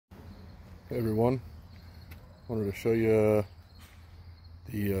Hey everyone, wanted to show you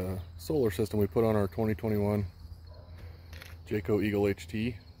the solar system we put on our 2021 Jayco Eagle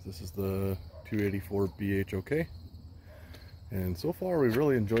HT. This is the 284 BHOK, and so far we've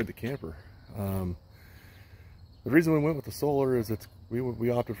really enjoyed the camper. The reason we went with the solar is we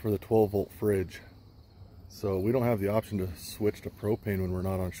opted for the 12-volt fridge, so we don't have the option to switch to propane when we're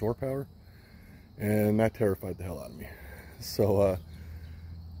not on shore power, and that terrified the hell out of me. So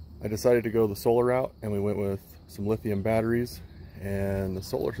I decided to go the solar route, and we went with some lithium batteries. And the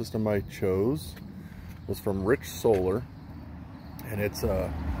solar system I chose was from Rich Solar, and it's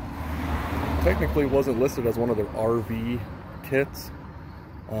technically wasn't listed as one of their RV kits,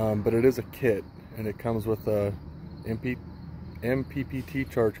 but it is a kit, and it comes with a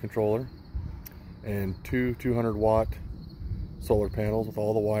mppt charge controller and two 200-watt solar panels with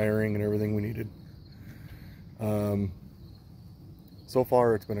all the wiring and everything we needed. So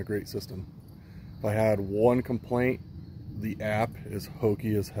far, it's been a great system. If I had one complaint, the app is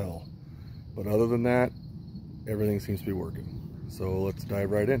hokey as hell. But other than that, everything seems to be working. So let's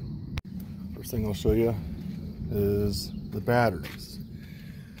dive right in. First thing I'll show you is the batteries.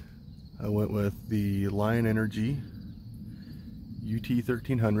 I went with the Lion Energy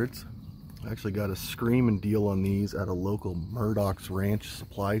UT1300s. I actually got a screaming deal on these at a local Murdoch's Ranch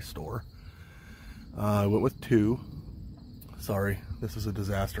supply store. I went with two. Sorry, this is a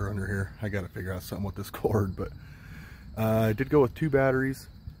disaster under here. I got to figure out something with this cord, but I did go with two batteries,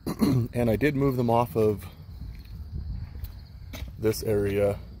 and I did move them off of this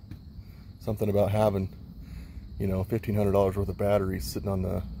area. Something about having, you know, $1,500 worth of batteries sitting on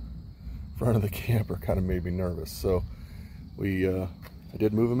the front of the camper kind of made me nervous. So I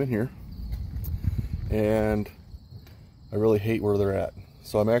did move them in here, and I really hate where they're at.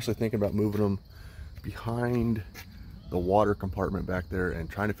 So I'm actually thinking about moving them behind the water compartment back there and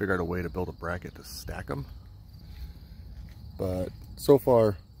trying to figure out a way to build a bracket to stack them. But so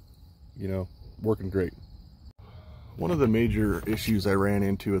far, you know, working great. One of the major issues I ran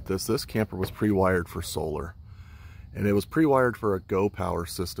into with this camper was pre-wired for solar, and it was pre-wired for a Go Power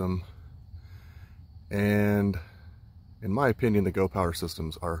system, and in my opinion the Go Power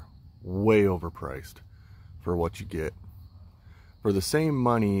systems are way overpriced for what you get. For the same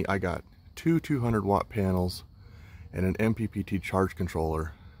money, I got two 200-watt panels and an mppt charge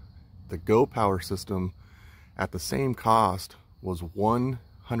controller. The Go Power system at the same cost was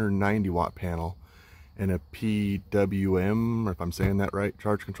 190-watt panel and a PWM, if I'm saying that right,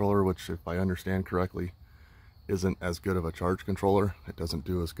 charge controller, which, if I understand correctly, isn't as good of a charge controller. It doesn't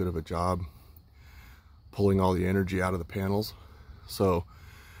do as good of a job pulling all the energy out of the panels. So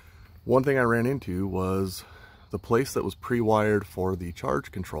one thing I ran into was the place that was pre-wired for the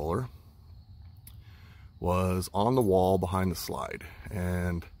charge controller was on the wall behind the slide,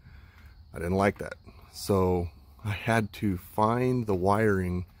 and I didn't like that. So I had to find the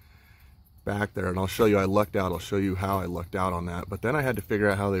wiring back there, and I'll show you. I lucked out. I'll show you how I lucked out on that. But then I had to figure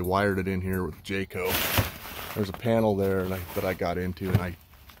out how they wired it in here with Jayco. There's a panel there that I got into, and I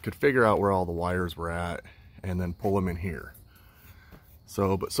could figure out where all the wires were at and then pull them in here.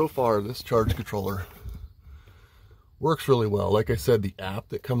 But so far, this charge controller works really well. Like I said, the app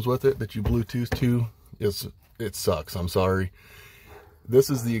that comes with it that you Bluetooth to, it sucks. I'm sorry. This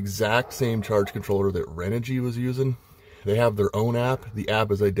is the exact same charge controller that Renogy was using. They have their own app. The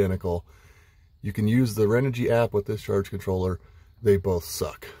app is identical. You can use the Renogy app with this charge controller. They both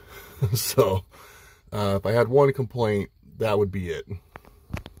suck. So if I had one complaint, that would be it.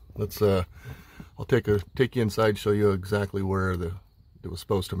 Let's I'll take you inside, show you exactly where it was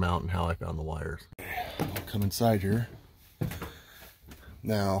supposed to mount and how I found the wires. I'll come inside here.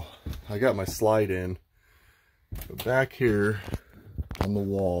 Now I got my slide in. But back here on the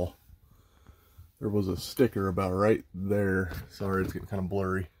wall, there was a sticker about right there. Sorry, it's getting kind of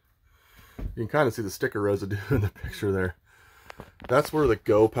blurry. You can kind of see the sticker residue in the picture there. That's where the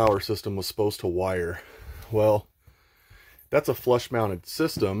Go Power system was supposed to wire. Well, that's a flush mounted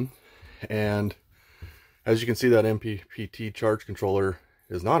system, and as you can see, that mppt charge controller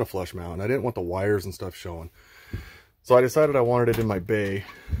is not a flush mount. I didn't want the wires and stuff showing, so I decided I wanted it in my bay.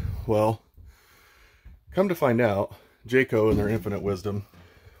 Well, come to find out, Jayco, in their infinite wisdom,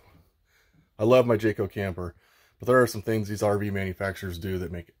 I love my Jayco camper, but there are some things these RV manufacturers do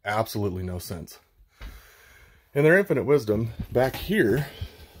that make absolutely no sense. In their infinite wisdom, back here,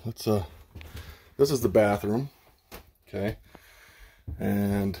 this is the bathroom, okay,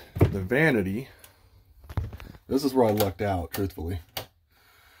 and the vanity, this is where I lucked out, truthfully.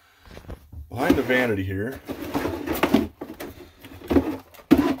 Behind the vanity here,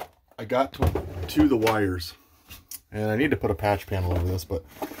 I got to the wires, and I need to put a patch panel over this, but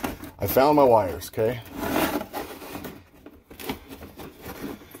I found my wires, okay?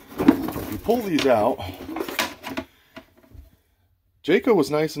 If you pull these out, Jayco was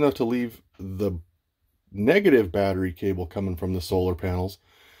nice enough to leave the negative battery cable coming from the solar panels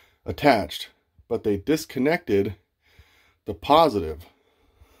attached, but they disconnected the positive.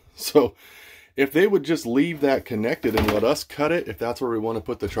 So if they would just leave that connected and let us cut it, if that's where we want to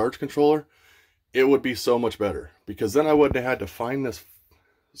put the charge controller, it would be so much better, because then I wouldn't have had to find this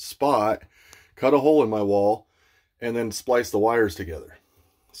spot, cut a hole in my wall, and then splice the wires together.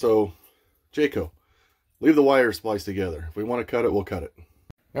 So Jayco, leave the wires spliced together. If we want to cut it, we'll cut it.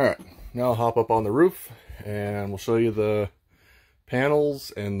 All right, now I'll hop up on the roof and we'll show you the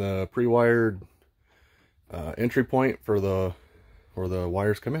panels and the pre-wired entry point for the where the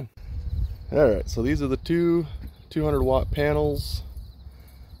wires come in. All right, so these are the two 200-watt panels.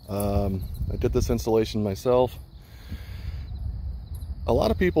 I did this installation myself. A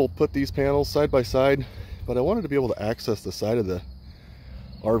lot of people put these panels side by side, but I wanted to be able to access the side of the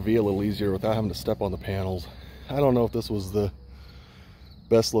RV a little easier without having to step on the panels. I don't know if this was the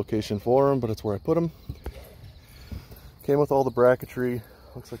best location for them, but it's where I put them. Came with all the bracketry.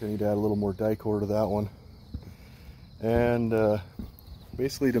 Looks like I need to add a little more die cord to that one. And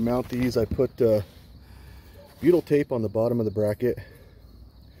basically to mount these, I put butyl tape on the bottom of the bracket,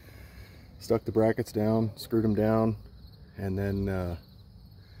 stuck the brackets down, screwed them down, and then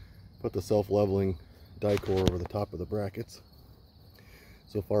put the self-leveling die core over the top of the brackets.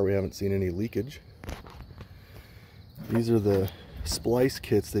 So far we haven't seen any leakage. These are the splice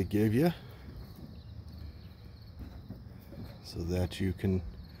kits they give you, so that you can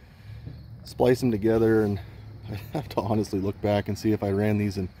splice them together. And I have to honestly look back and see if I ran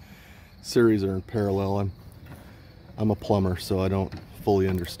these in series or in parallel. I'm a plumber, so I don't fully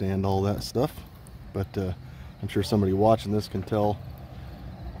understand all that stuff, but I'm sure somebody watching this can tell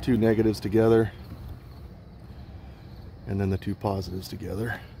two negatives together and then the two positives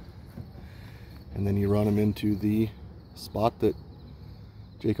together, and then you run them into the spot that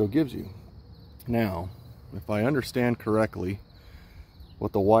Jayco gives you. Now, if I understand correctly,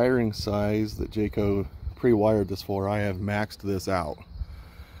 what the wiring size that Jayco pre-wired this for, I have maxed this out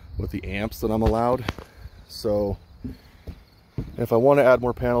with the amps that I'm allowed. So if I want to add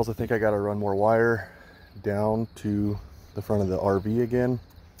more panels, I think I got to run more wire down to the front of the RV again.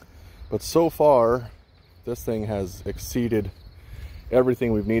 But so far, this thing has exceeded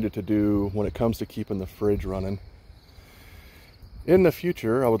everything we've needed to do when it comes to keeping the fridge running. In the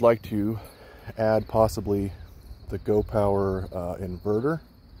future, I would like to add possibly the Go Power inverter,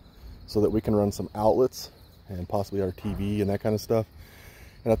 so that we can run some outlets and possibly our TV and that kind of stuff.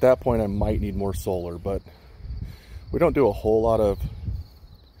 And at that point, I might need more solar, but we don't do a whole lot of,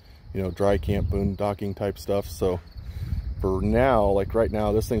 you know, dry camp boondocking type stuff. So for now, like right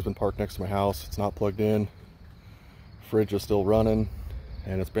now, this thing's been parked next to my house. It's not plugged in. Fridge is still running,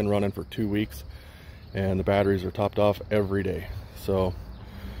 and it's been running for 2 weeks, and the batteries are topped off every day. So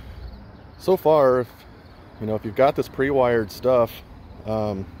far, you know, if you've got this pre-wired stuff,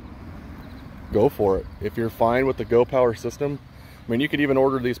 go for it. If you're fine with the Go Power system, I mean, you could even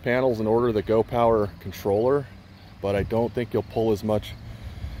order these panels and order the Go Power controller, but I don't think you'll pull as much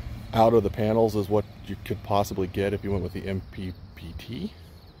out of the panels as what you could possibly get if you went with the mppt.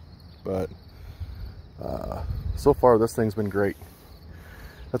 But so far this thing's been great.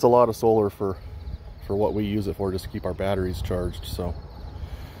 That's a lot of solar for what we use it for, just to keep our batteries charged. So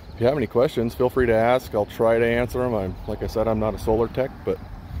if you have any questions, feel free to ask. I'll try to answer them. Like I said, I'm not a solar tech, but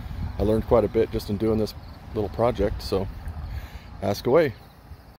I learned quite a bit just in doing this little project, so ask away.